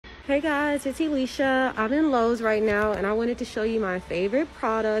Hey guys, it's Elicia. I'm in Lowe's right now and I wanted to show you my favorite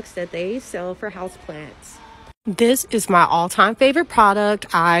products that they sell for houseplants. This is my all-time favorite product.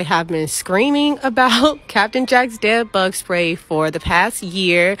 I have been screaming about Captain Jack's Dead Bug Spray for the past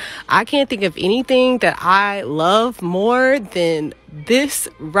year. I can't think of anything that I love more than this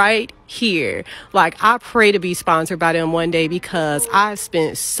right here. Like, I pray to be sponsored by them one day because I've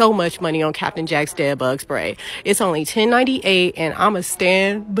spent so much money on Captain Jack's Dead Bug Spray. It's only $10.98 and I'ma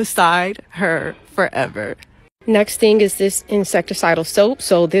stand beside her forever. Next thing is this insecticidal soap.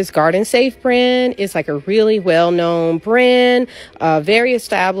 So this Garden Safe brand is like a really well-known brand, very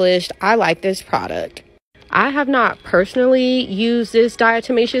established. I like this product. I have not personally used this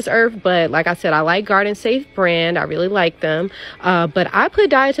diatomaceous earth, but like I said, I like Garden Safe brand. I really like them. But I put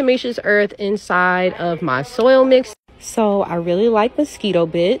diatomaceous earth inside of my soil mix. So I really like mosquito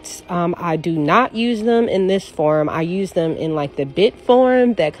bits. I do not use them in this form. I use them in like the bit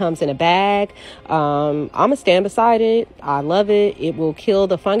form that comes in a bag. I'm gonna stand beside it. I love it. It will kill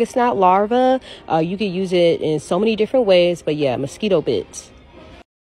the fungus gnat larva. You can use it in so many different ways, but yeah, mosquito bits.